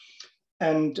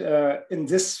 And in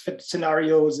this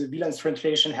scenario, the VLAN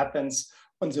translation happens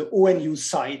on the ONU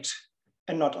side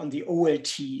and not on the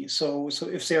OLT. So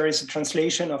if there is a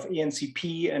translation of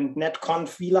ANCP and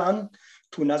netconf VLAN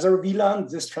to another VLAN,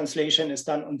 this translation is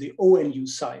done on the ONU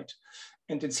side.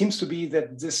 And it seems to be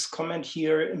that this comment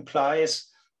here implies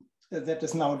that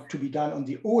is now to be done on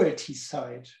the OLT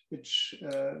side, which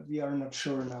we are not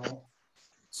sure now.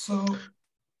 So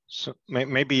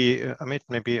maybe Amit,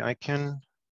 maybe I can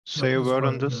say a word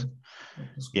on this.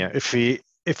 Yeah, if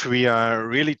we are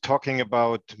really talking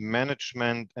about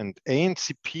management and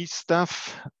ANCP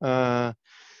stuff, that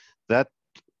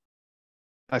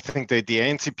I think the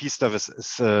ANCP stuff is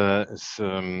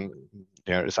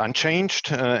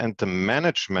unchanged, and the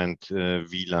management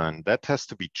VLAN, that has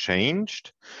to be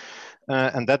changed,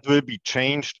 and that will be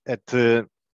changed at the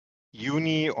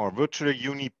uni or virtual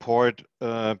uni port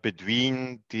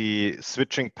between the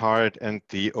switching part and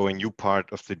the ONU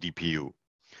part of the DPU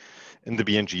in the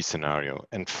BNG scenario.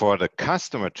 And for the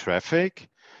customer traffic,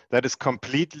 that is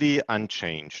completely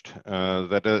unchanged.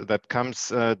 That comes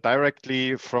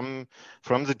directly from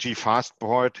the GFast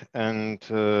port and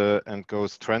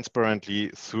goes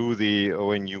transparently through the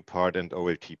ONU part and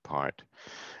OLT part.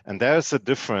 And there's a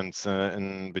difference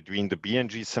in between the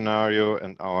BNG scenario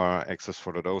and our Access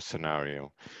 4.0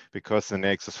 scenario, because in the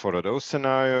Access 4.0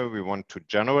 scenario, we want to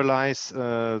generalize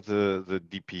the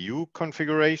DPU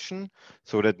configuration.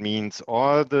 So that means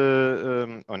all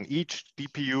the on each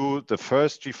DPU, the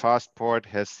first GFast port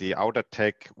has the outer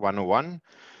tag 101.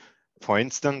 For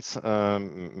instance,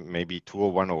 maybe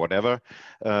 201 or whatever,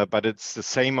 but it's the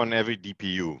same on every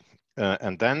DPU.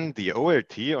 And then the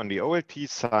OLT, on the OLT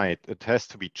side, it has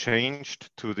to be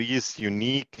changed to these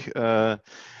unique or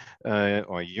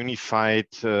unified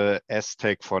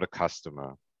S-tag for the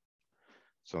customer.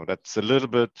 So that's a little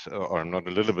bit, or not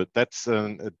a little bit, that's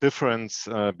a difference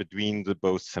between the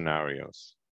both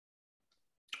scenarios.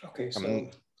 Okay, so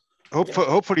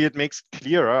hopefully it makes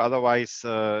clearer. Otherwise,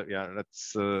 yeah,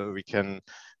 let's we can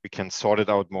sort it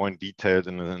out more in detail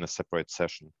in a separate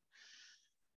session.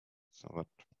 So.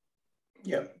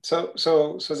 Yeah, so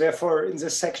therefore in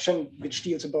this section which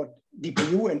deals about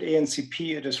DPU and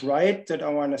ANCP, it is right that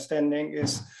our understanding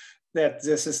is that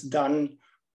this is done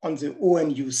on the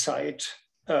ONU side,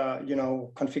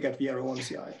 configured via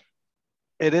OMCI.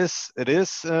 It is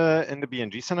in the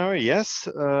BNG scenario, yes.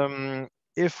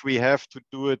 If we have to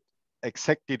do it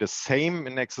exactly the same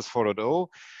in Access 4.0,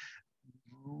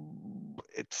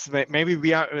 it's maybe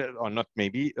we are, or not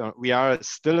maybe, we are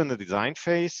still in the design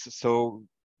phase, so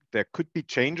there could be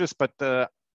changes, but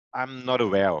I'm not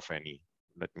aware of any.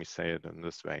 Let me say it in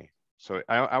this way. So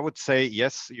I would say,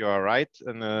 yes, you are right.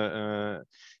 And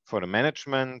for the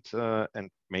management and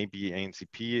maybe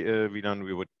ANCP VLAN,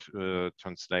 we would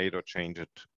translate or change it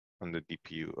on the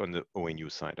DPU, on the ONU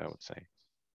side, I would say.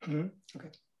 Mm-hmm. Okay.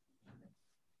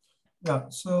 Yeah,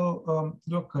 so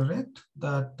you're correct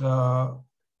that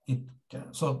it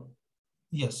can. So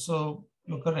yes, so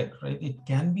you're correct, right? It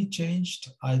can be changed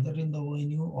either in the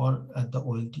ONU or at the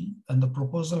OLT. And the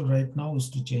proposal right now is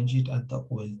to change it at the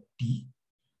OLT.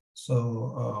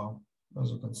 So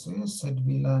as you can see, set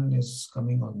VLAN is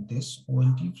coming on this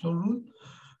OLT flow rule.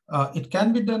 It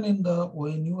can be done in the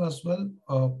ONU as well.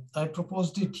 I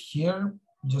proposed it here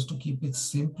just to keep it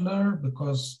simpler,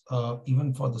 because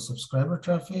even for the subscriber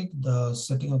traffic, the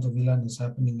setting of the VLAN is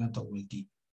happening at the OLT.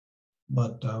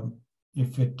 But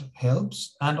if it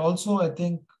helps, and also I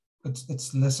think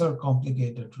it's lesser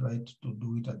complicated, right, to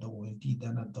do it at the OLT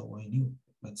than at the ONU.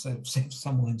 Let's say save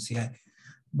some OMCI.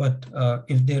 But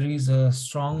if there is a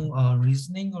strong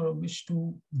reasoning or a wish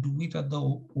to do it at the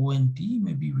ONT,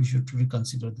 maybe we should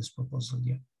reconsider this proposal.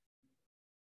 Yeah.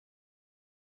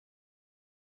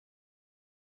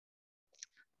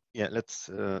 Yeah, let's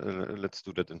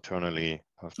do that internally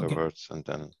afterwards, okay. And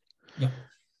then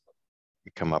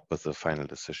we come up with a final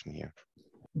decision here.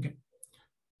 Okay.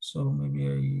 So maybe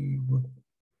I would.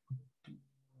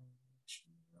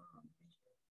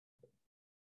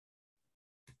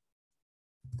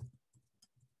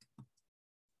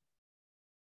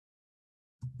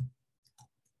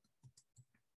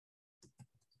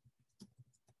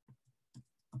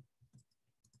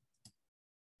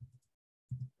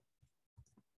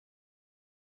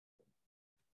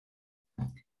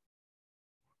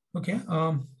 Okay,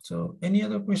 so any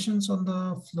other questions on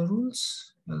the flow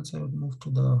rules? Else I would move to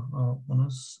the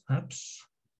bonus apps.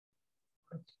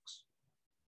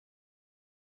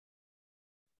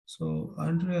 So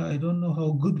Andrea, I don't know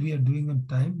how good we are doing on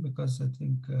time, because I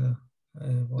think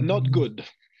not good.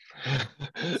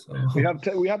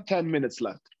 So we have 10 minutes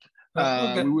left.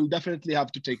 Okay. We will definitely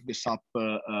have to take this up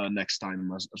next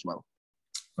time as well.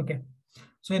 Okay.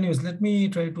 So anyways, let me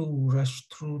try to rush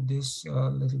through this a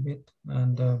little bit,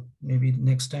 and maybe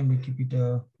next time we keep it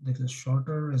a little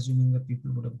shorter, assuming that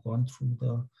people would have gone through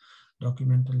the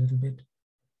document a little bit.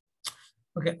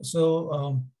 Okay,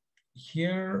 so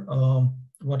here,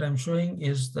 what I'm showing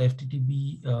is the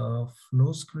FTTB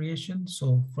flows creation.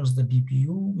 So first the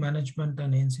DPU management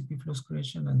and ANCP flows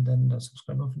creation, and then the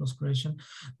subscriber flows creation.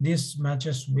 This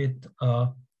matches with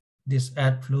this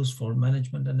add flows for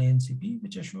management and ANCP,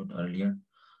 which I showed earlier.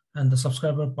 And the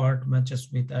subscriber part matches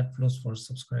with add flows for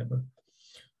subscriber.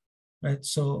 Right,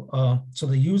 so so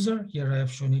the user here, I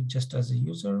have shown it just as a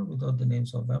user without the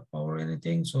names of web power or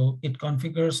anything. So it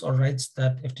configures or writes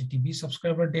that FTTB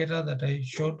subscriber data that I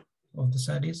showed of the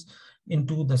SADIs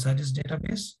into the SADIs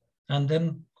database, and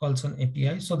then calls an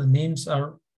API. So the names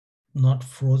are not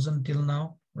frozen till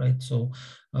now, right? So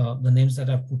the names that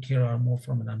I've put here are more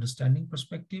from an understanding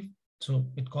perspective. So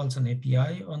it calls an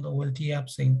API on the OLT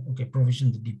app saying, okay,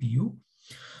 provision the DPU.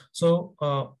 So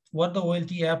what the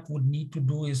OLT app would need to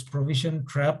do is provision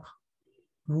trap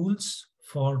rules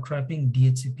for trapping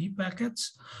DHCP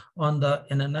packets on the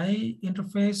NNI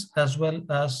interface, as well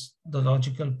as the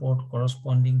logical port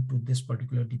corresponding to this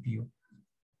particular DPU.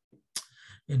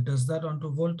 It does that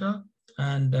onto Voltha,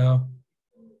 and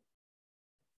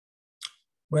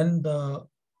when the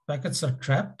packets are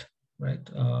trapped, right,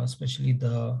 especially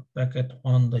the packet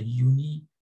on the UNI,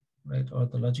 right, or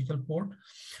the logical port,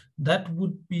 that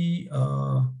would be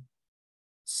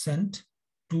sent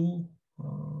to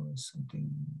something.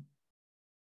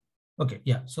 Okay,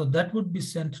 yeah, so that would be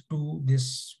sent to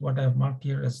this, what I've marked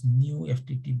here as new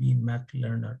FTTB Mac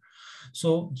learner.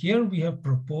 So here we have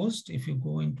proposed, if you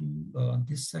go into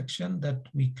this section, that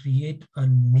we create a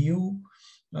new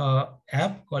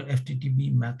app called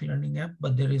FTTB Mac Learning app,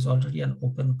 but there is already an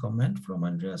open comment from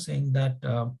Andrea saying that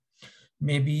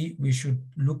maybe we should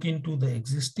look into the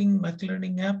existing Mac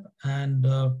Learning app, and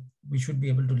we should be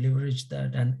able to leverage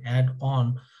that and add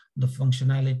on the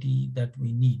functionality that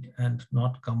we need and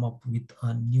not come up with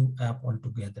a new app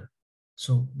altogether.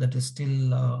 So that is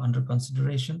still under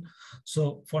consideration.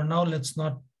 So for now, let's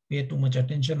not pay too much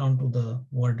attention onto the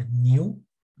word new.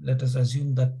 Let us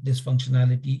assume that this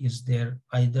functionality is there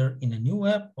either in a new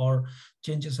app or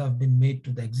changes have been made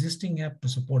to the existing app to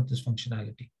support this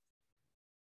functionality.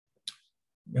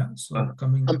 Yeah, so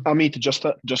coming. Amit, just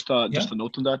a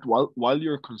note on that. While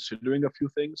you're considering a few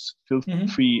things, feel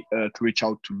free to reach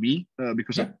out to me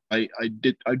because I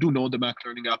do know the Mac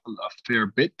Learning app a fair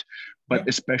bit, but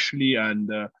especially,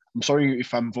 and I'm sorry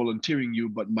if I'm volunteering you,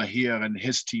 but Mahir and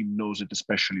his team knows it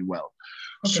especially well.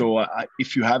 Okay. So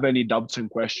if you have any doubts and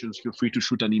questions, feel free to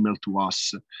shoot an email to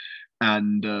us,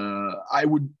 and I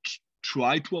would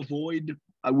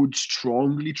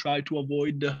strongly try to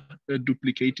avoid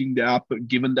duplicating the app,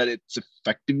 given that it's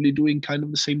effectively doing kind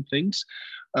of the same things.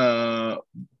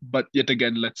 But yet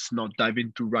again, let's not dive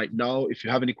into right now. If you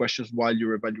have any questions while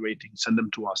you're evaluating, send them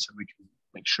to us and we can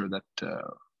make sure that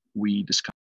we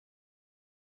discuss.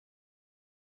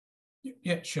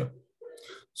 Yeah, sure.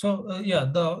 So yeah,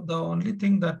 the only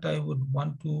thing that I would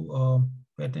want to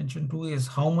pay attention to is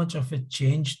how much of a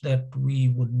change that we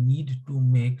would need to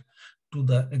make to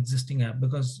the existing app,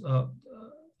 because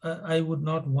I would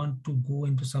not want to go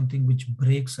into something which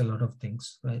breaks a lot of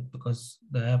things, right? Because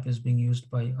the app is being used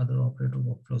by other operator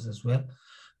workflows as well.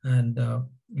 And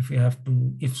if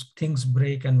things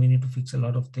break and we need to fix a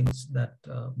lot of things, that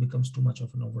becomes too much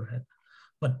of an overhead.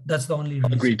 But that's the only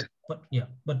reason. Agreed. But yeah,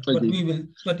 but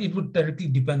it would directly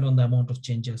depend on the amount of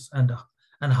changes and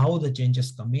how the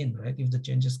changes come in, right? If the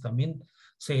changes come in,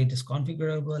 say it is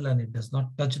configurable and it does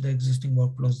not touch the existing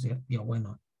workflows, yeah, why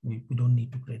not? We don't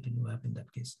need to create a new app in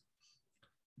that case.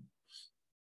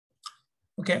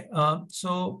 Okay,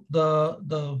 so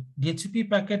the DHCP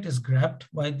packet is grabbed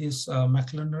by this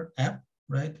Mac Learner app,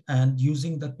 right? And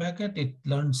using that packet, it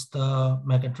learns the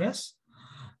MAC address,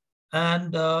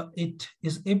 and it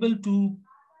is able to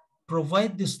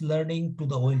provide this learning to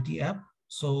the OLT app.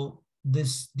 So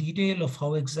this detail of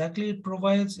how exactly it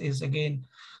provides is again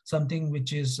something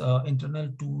which is internal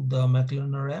to the Mac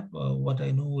Learner app. What I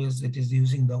know is it is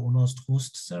using the ONOST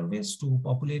host service to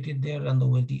populate it there, and the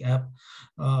OLT app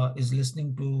is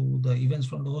listening to the events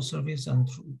from the host service, and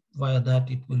via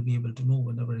that it will be able to know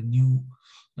whenever a new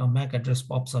MAC address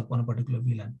pops up on a particular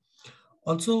VLAN.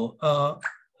 Also,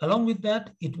 along with that,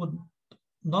 it would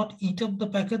not eat up the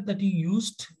packet that you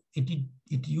used.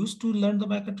 It used to learn the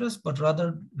MAC address, but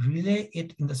rather relay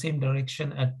it in the same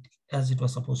direction as it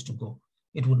was supposed to go.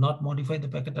 It would not modify the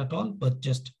packet at all, but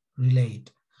just relay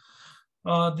it.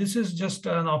 This is just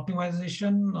an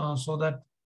optimization so that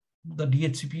the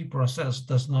DHCP process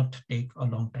does not take a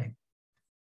long time.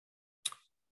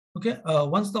 Okay,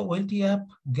 once the OLT app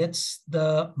gets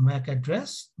the MAC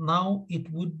address, now it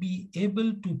would be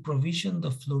able to provision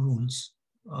the flow rules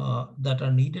that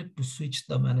are needed to switch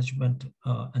the management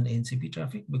and NCP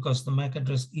traffic, because the MAC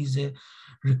address is a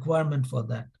requirement for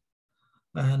that.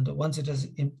 And once it has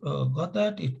got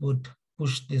that, it would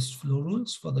push this flow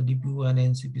rules for the DPU and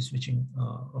NCP switching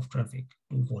of traffic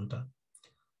to Voltha.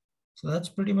 So that's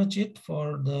pretty much it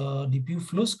for the DPU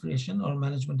flows creation or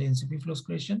management NCP flows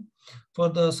creation. For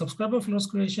the subscriber flows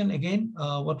creation, again,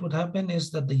 what would happen is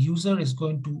that the user is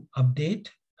going to update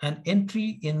an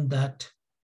entry in that,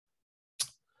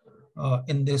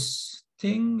 in this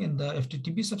thing, in the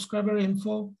FTTP subscriber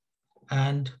info,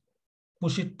 and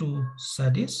push it to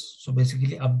SADIS. So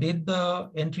basically update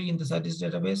the entry in the SADIS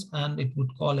database, and it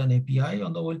would call an API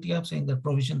on the Voltha app saying that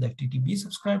provision the FTTP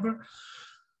subscriber.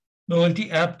 The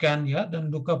Voltha app can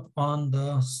then look up on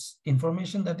the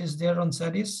information that is there on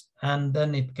SADIS, and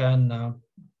then it can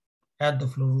add the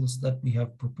flow rules that we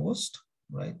have proposed,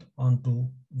 right, onto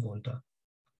Voltha.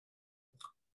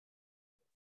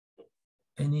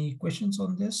 Any questions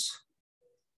on this?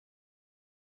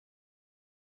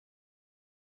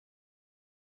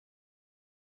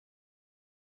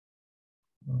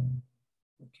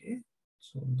 Okay,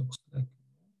 so it looks like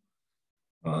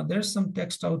there's some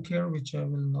text out here which I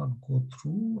will not go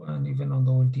through, and even on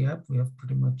the Voltha app we have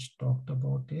pretty much talked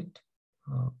about it.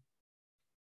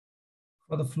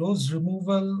 For the flows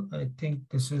removal, I think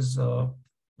this is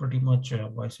pretty much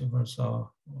vice versa,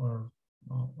 or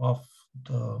of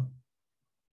the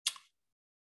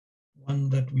one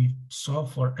that we saw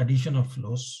for addition of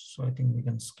flows. So I think we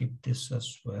can skip this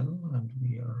as well, and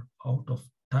we are out of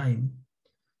time.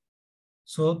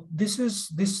 So this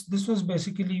was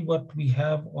basically what we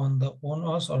have on the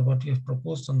ONOS, or what we have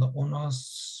proposed on the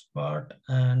ONOS part,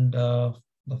 and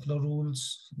the flow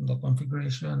rules, the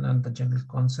configuration, and the general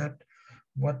concept.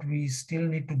 What we still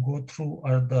need to go through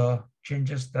are the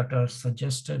changes that are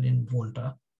suggested in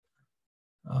Voltha.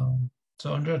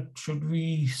 So Andrea, should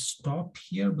we stop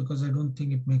here? Because I don't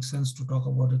think it makes sense to talk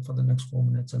about it for the next 4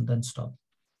 minutes and then stop.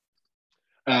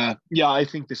 Yeah, I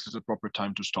think this is a proper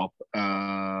time to stop.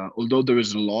 Although there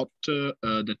is a lot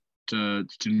that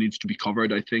still needs to be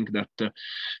covered, I think that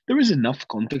there is enough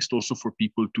context also for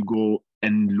people to go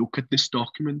and look at this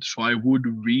document. So I would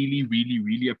really, really,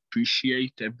 really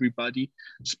appreciate everybody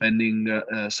spending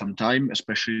some time,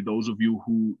 especially those of you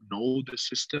who know the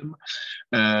system,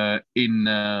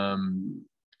 in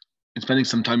spending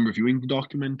some time reviewing the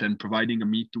document and providing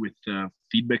Amit with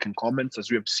feedback and comments.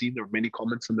 As we have seen, there are many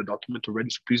comments on the document already,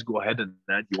 so please go ahead and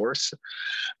add yours.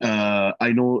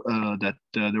 I know that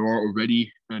there are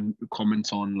already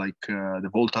comments on like the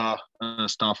Voltha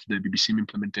stuff, the BBSIM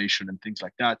implementation and things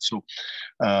like that. So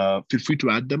feel free to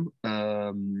add them.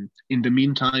 In the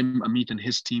meantime, Amit and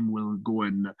his team will go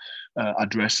and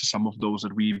address some of those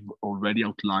that we've already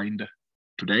outlined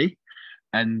today.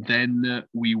 And then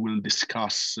we will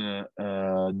discuss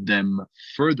them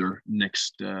further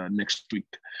next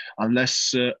week.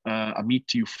 Unless,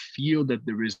 Amit, you feel that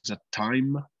there is a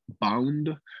time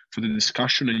bound for the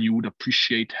discussion and you would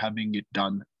appreciate having it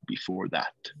done before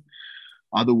that.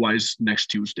 Otherwise, next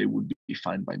Tuesday would be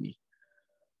fine by me.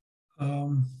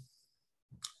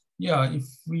 Yeah, if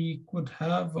we could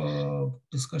have a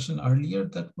discussion earlier,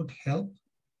 that would help.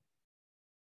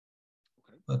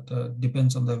 But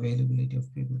depends on the availability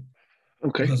of people.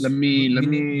 Okay, because we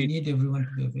need everyone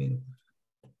to be available.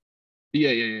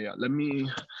 Yeah.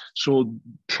 So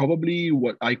probably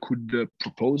what I could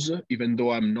propose, even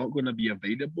though I'm not going to be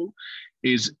available,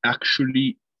 is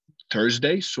actually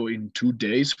Thursday. So in 2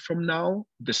 days from now,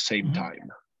 the same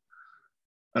time.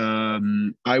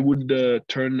 I would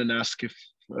turn and ask if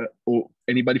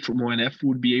anybody from ONF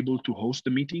would be able to host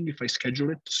the meeting if I schedule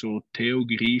it. So Theo,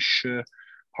 Girish,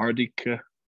 Hardik,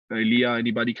 Elia,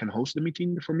 anybody can host the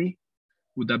meeting for me?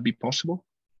 Would that be possible?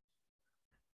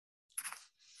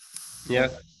 Yeah.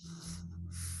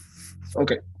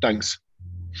 Okay, thanks.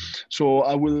 So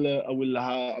I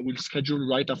will schedule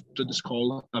right after this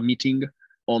call a meeting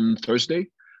on Thursday.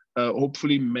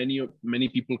 Hopefully many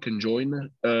people can join.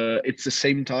 It's the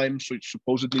same time, so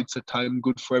supposedly it's a time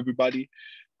good for everybody.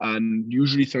 And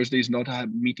usually Thursday is not a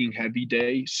meeting heavy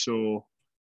day, so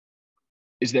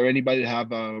is there anybody that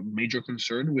have a major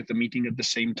concern with the meeting at the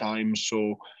same time?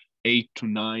 So 8 to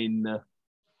 9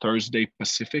 Thursday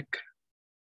Pacific,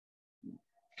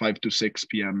 5 to 6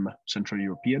 p.m. Central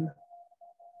European?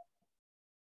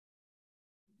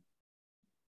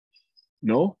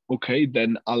 No? Okay,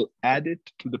 then I'll add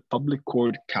it to the public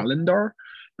core calendar,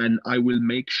 and I will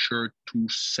make sure to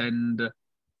send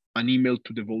an email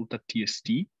to the Voltha TST,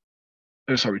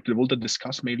 to the Voltha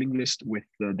Discuss mailing list with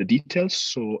the details,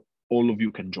 so all of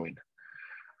you can join.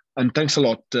 And thanks a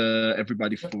lot,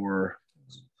 everybody, for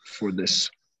this.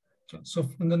 So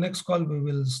in the next call, we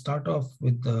will start off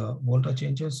with the Volta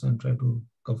changes and try to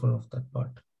cover off that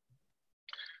part.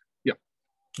 Yeah.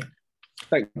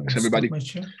 Thanks, everybody.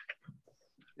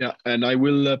 Yeah, and I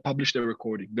will publish the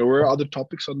recording. There were other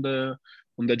topics on the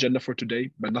agenda for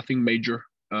today, but nothing major.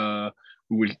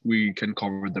 We can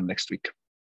cover them next week.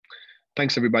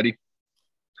 Thanks, everybody.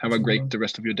 Have a great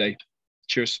rest of your day.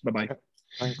 Cheers. Bye-bye.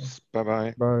 Thanks.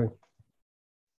 Bye-bye. Bye.